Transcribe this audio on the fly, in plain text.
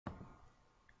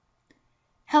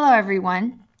Hello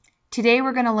everyone. Today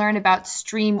we're going to learn about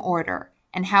stream order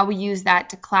and how we use that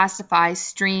to classify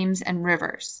streams and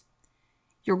rivers.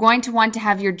 You're going to want to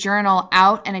have your journal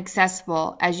out and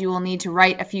accessible as you will need to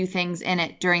write a few things in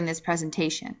it during this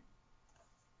presentation.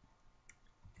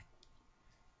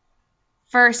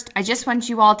 First, I just want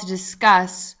you all to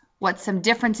discuss what some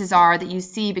differences are that you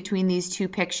see between these two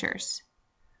pictures.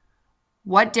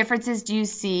 What differences do you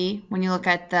see when you look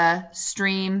at the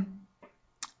stream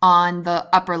on the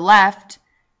upper left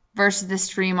versus the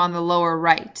stream on the lower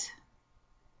right?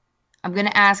 I'm going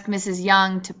to ask Mrs.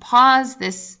 Young to pause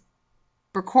this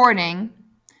recording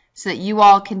so that you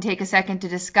all can take a second to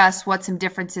discuss what some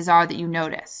differences are that you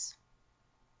notice.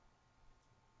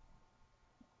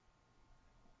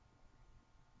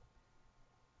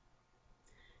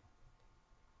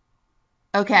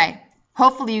 Okay,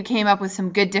 hopefully you came up with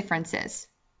some good differences.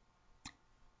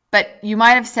 But you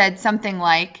might have said something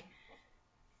like,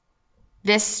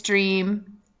 this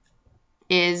stream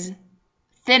is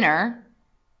thinner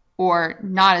or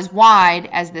not as wide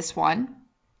as this one.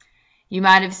 You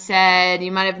might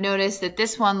have noticed that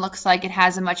this one looks like it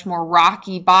has a much more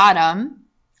rocky bottom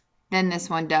than this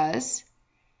one does.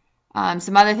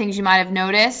 Some other things you might have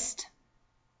noticed,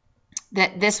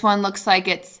 that this one looks like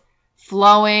it's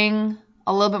flowing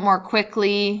a little bit more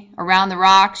quickly around the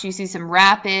rocks. You see some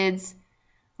rapids,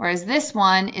 whereas this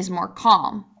one is more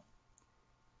calm.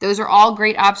 Those are all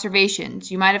great observations.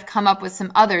 You might have come up with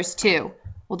some others too.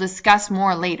 We'll discuss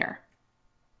more later.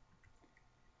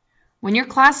 When you're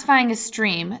classifying a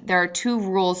stream, there are two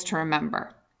rules to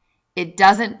remember. It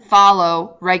doesn't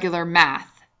follow regular math,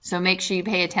 so make sure you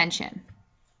pay attention.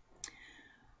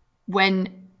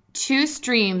 When two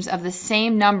streams of the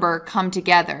same number come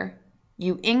together,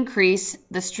 you increase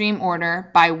the stream order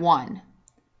by 1.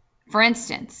 For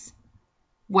instance,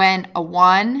 when a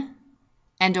 1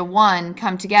 and a 1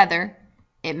 come together,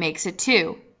 it makes a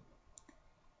 2.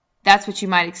 That's what you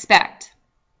might expect.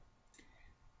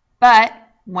 But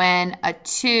when a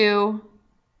 2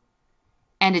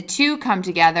 and a 2 come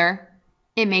together,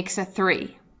 it makes a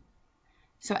 3.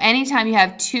 So anytime you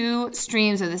have two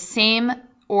streams of the same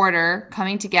order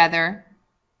coming together,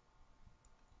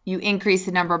 you increase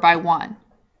the number by 1.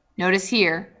 Notice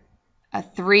here, a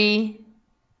 3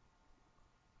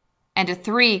 and a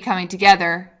 3 coming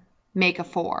together make a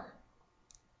 4.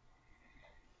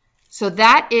 So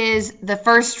that is the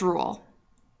first rule.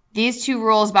 These two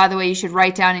rules, by the way, you should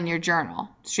write down in your journal.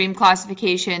 Stream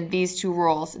classification, these two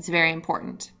rules, it's very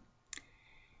important.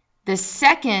 The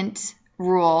second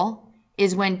rule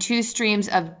is when two streams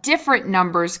of different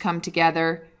numbers come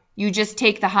together, you just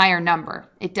take the higher number.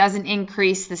 It doesn't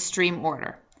increase the stream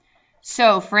order.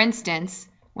 So, for instance,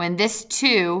 when this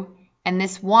 2 and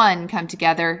this 1 come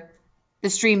together, the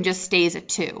stream just stays at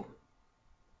 2.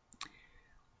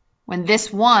 When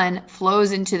this 1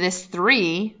 flows into this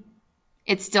 3,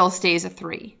 it still stays a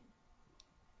 3.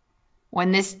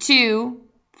 When this 2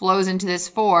 flows into this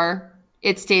 4,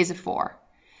 it stays a 4.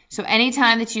 So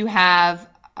anytime that you have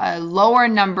a lower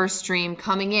number stream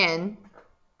coming in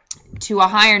to a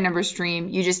higher number stream,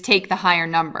 you just take the higher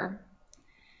number.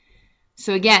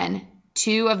 So again,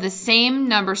 two of the same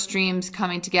number streams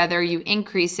coming together, you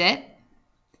increase it,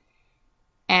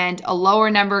 and a lower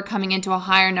number coming into a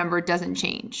higher number doesn't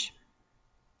change.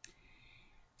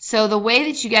 So the way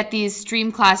that you get these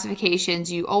stream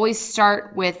classifications, you always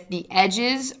start with the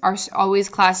edges are always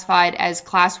classified as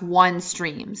class 1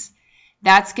 streams.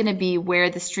 That's going to be where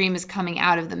the stream is coming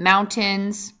out of the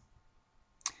mountains,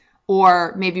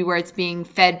 or maybe where it's being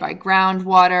fed by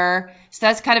groundwater. So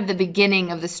that's kind of the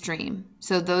beginning of the stream.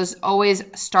 So those always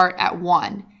start at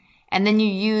 1. And then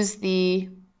you use the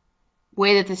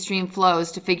way that the stream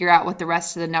flows to figure out what the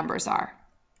rest of the numbers are.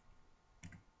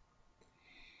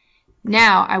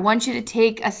 Now, I want you to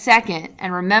take a second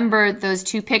and remember those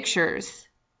two pictures.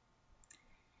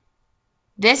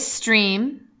 This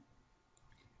stream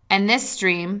and this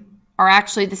stream are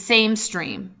actually the same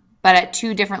stream, but at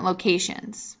two different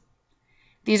locations.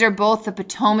 These are both the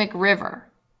Potomac River,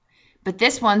 but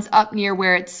this one's up near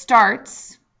where it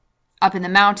starts, up in the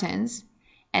mountains,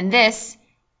 and this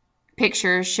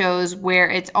picture shows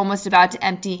where it's almost about to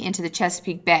empty into the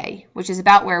Chesapeake Bay, which is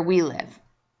about where we live.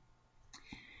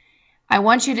 I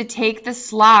want you to take the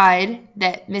slide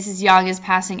that Mrs. Young is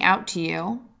passing out to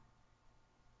you,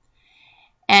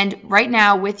 and right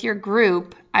now with your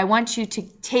group, I want you to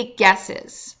take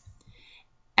guesses.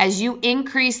 As you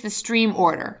increase the stream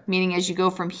order, meaning as you go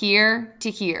from here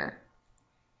to here,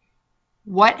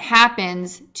 what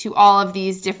happens to all of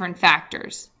these different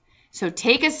factors? So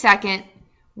take a second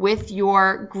with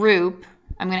your group.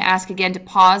 I'm going to ask again to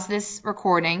pause this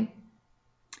recording.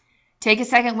 Take a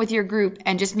second with your group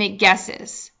and just make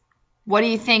guesses. What do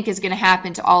you think is going to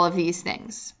happen to all of these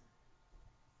things?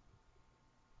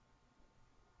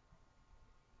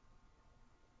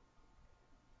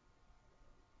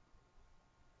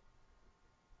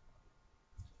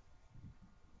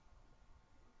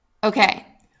 Okay,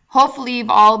 hopefully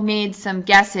you've all made some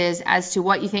guesses as to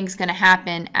what you think is going to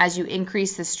happen as you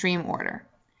increase the stream order.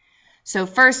 So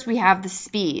first we have the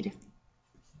speed.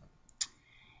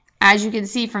 As you can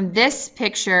see from this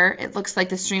picture, it looks like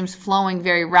the stream's flowing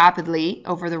very rapidly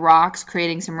over the rocks,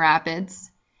 creating some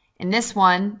rapids. In this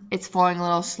one, it's flowing a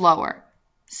little slower.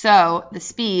 So the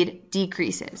speed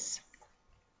decreases.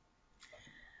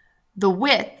 The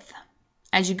width,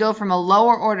 as you go from a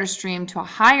lower order stream to a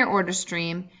higher order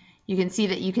stream, you can see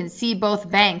that you can see both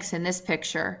banks in this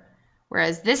picture,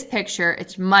 whereas this picture,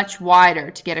 it's much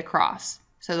wider to get across.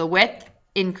 So the width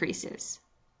increases.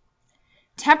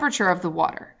 Temperature of the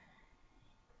water.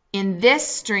 In this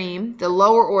stream, the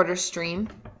lower order stream,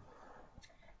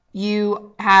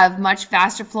 you have much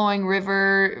faster flowing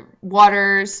river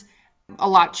waters, a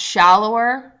lot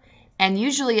shallower, and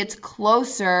usually it's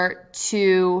closer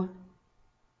to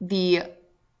the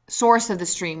source of the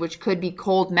stream, which could be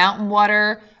cold mountain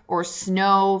water or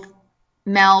snow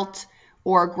melt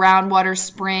or groundwater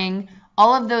spring.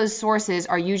 All of those sources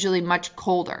are usually much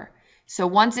colder. So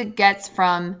once it gets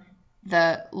from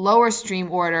the lower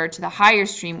stream order to the higher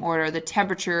stream order, the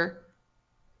temperature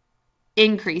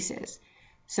increases.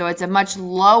 So it's a much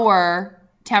lower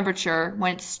temperature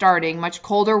when it's starting, much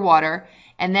colder water,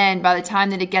 and then by the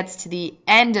time that it gets to the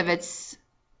end of its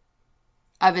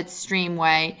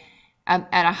streamway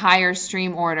at a higher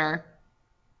stream order,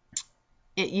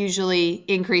 it usually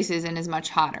increases and is much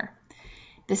hotter.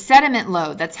 The sediment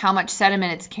load, that's how much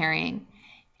sediment it's carrying.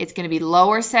 It's going to be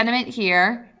lower sediment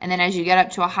here, and then as you get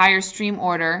up to a higher stream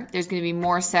order, there's going to be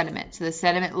more sediment. So the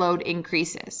sediment load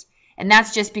increases. And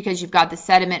that's just because you've got the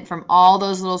sediment from all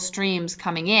those little streams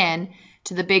coming in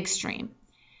to the big stream.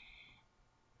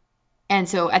 And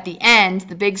so at the end,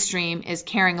 the big stream is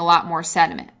carrying a lot more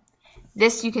sediment.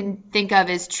 This you can think of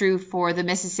as true for the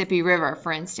Mississippi River,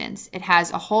 for instance. It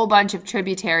has a whole bunch of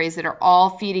tributaries that are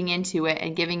all feeding into it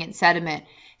and giving it sediment.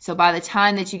 So by the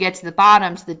time that you get to the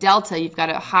bottom, to the delta, you've got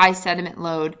a high sediment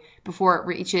load before it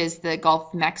reaches the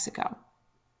Gulf of Mexico.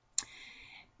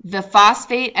 The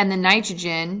phosphate and the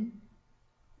nitrogen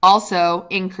also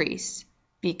increase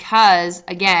because,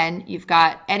 again, you've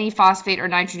got any phosphate or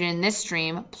nitrogen in this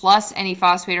stream plus any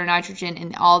phosphate or nitrogen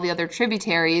in all the other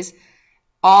tributaries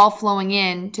all flowing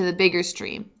in to the bigger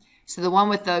stream. So the one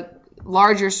with the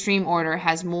larger stream order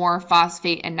has more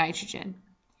phosphate and nitrogen.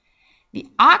 The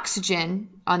oxygen,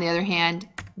 on the other hand,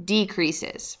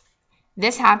 decreases.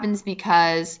 This happens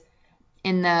because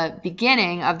in the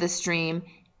beginning of the stream,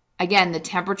 again, the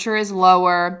temperature is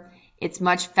lower, it's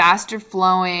much faster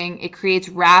flowing, it creates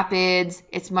rapids,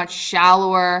 it's much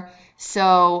shallower,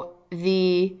 so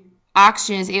the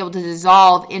oxygen is able to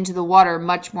dissolve into the water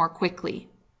much more quickly.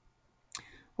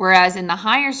 Whereas in the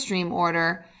higher stream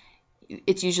order,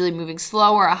 it's usually moving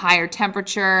slower, a higher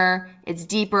temperature, it's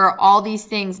deeper. All these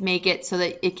things make it so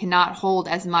that it cannot hold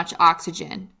as much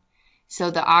oxygen.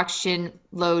 So the oxygen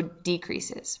load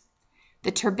decreases.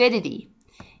 The turbidity.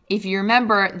 If you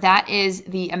remember, that is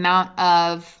the amount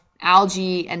of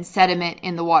algae and sediment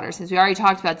in the water. Since we already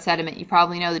talked about sediment, you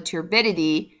probably know the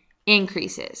turbidity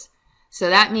increases.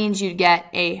 So that means you'd get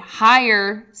a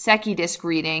higher Secchi disk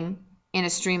reading in a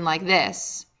stream like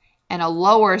this, and a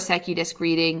lower Secchi disk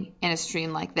reading in a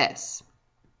stream like this.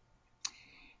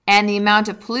 And the amount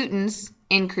of pollutants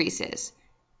increases.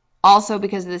 Also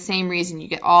because of the same reason, you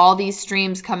get all these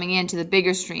streams coming into the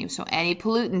bigger stream. So any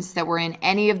pollutants that were in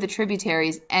any of the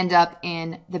tributaries end up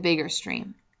in the bigger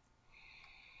stream.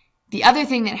 The other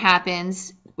thing that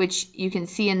happens, which you can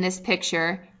see in this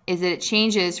picture, is that it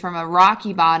changes from a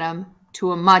rocky bottom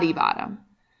to a muddy bottom.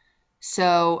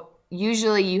 So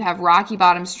usually you have rocky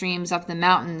bottom streams up the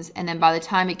mountains, and then by the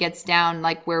time it gets down,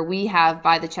 like where we have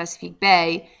by the Chesapeake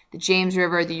Bay, the James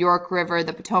River, the York River,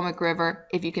 the Potomac River,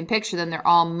 if you can picture them, they're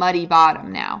all muddy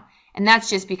bottom now. And that's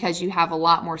just because you have a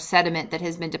lot more sediment that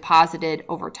has been deposited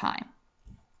over time.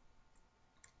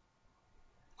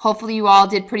 Hopefully you all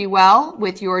did pretty well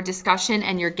with your discussion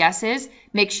and your guesses.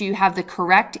 Make sure you have the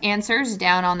correct answers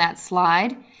down on that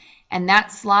slide, and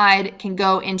that slide can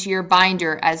go into your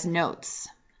binder as notes.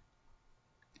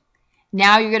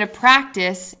 Now you're going to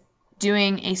practice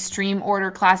doing a stream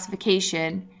order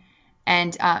classification,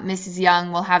 and Mrs.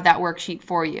 Young will have that worksheet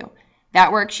for you.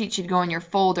 That worksheet should go in your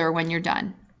folder when you're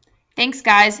done. Thanks,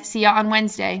 guys. See you on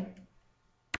Wednesday.